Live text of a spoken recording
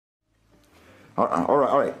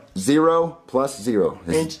Alright. 0 plus 0.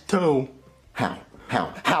 It's 2.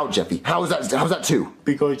 How, Jeffy? How's that 2?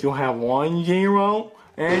 Because you have 1 0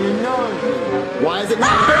 and another 0. Why is it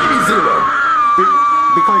not baby 0?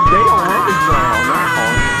 Because they don't have a 0 on that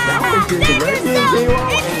part. That was just a regular 0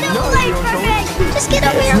 and another 0. Just get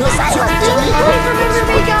over here and say what you remember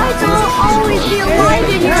me, guys. I'll always be alive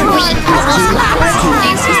in your life.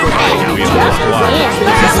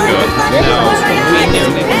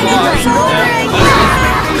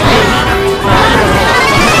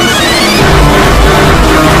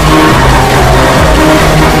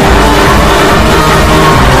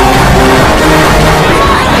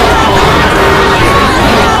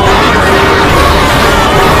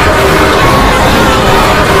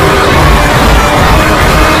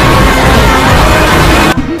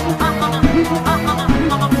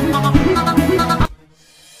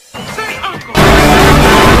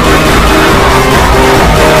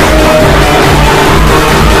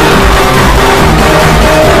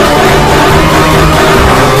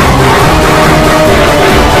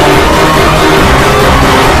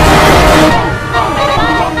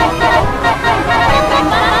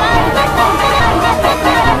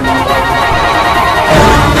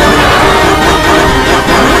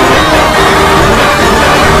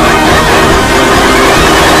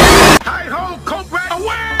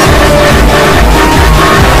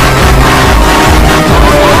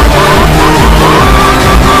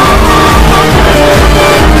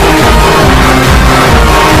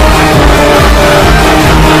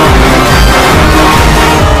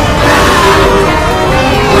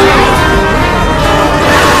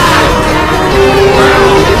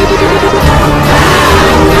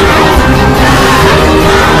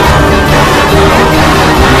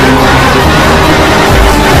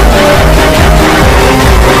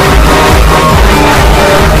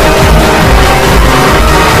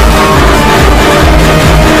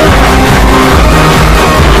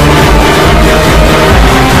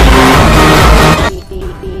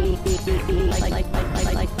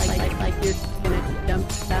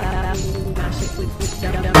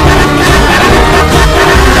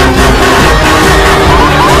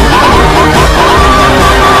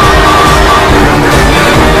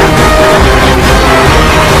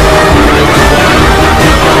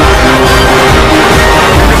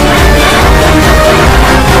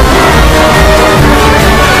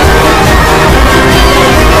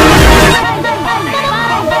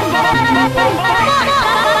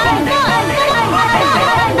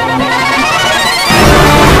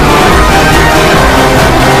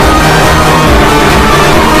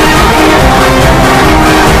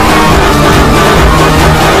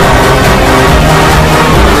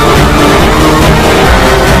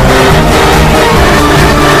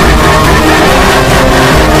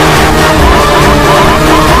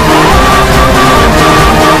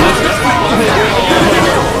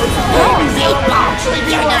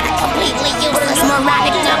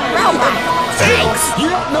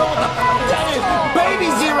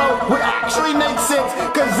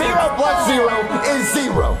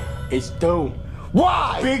 It's 2.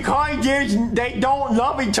 Why? Because they don't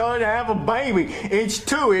love each other to have a baby. It's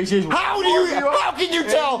 2. It's just how can you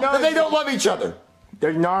tell that they don't love each other?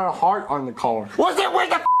 There's not a heart on the car. Where's the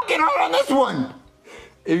fucking heart on this one?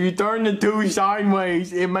 If you turn the 2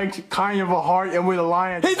 sideways, it makes kind of a heart and with a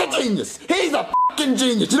line. He's a genius. He's a fucking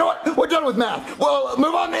genius. You know what? We're done with math. Well,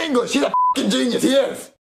 move on to English. He's a fucking genius. He is.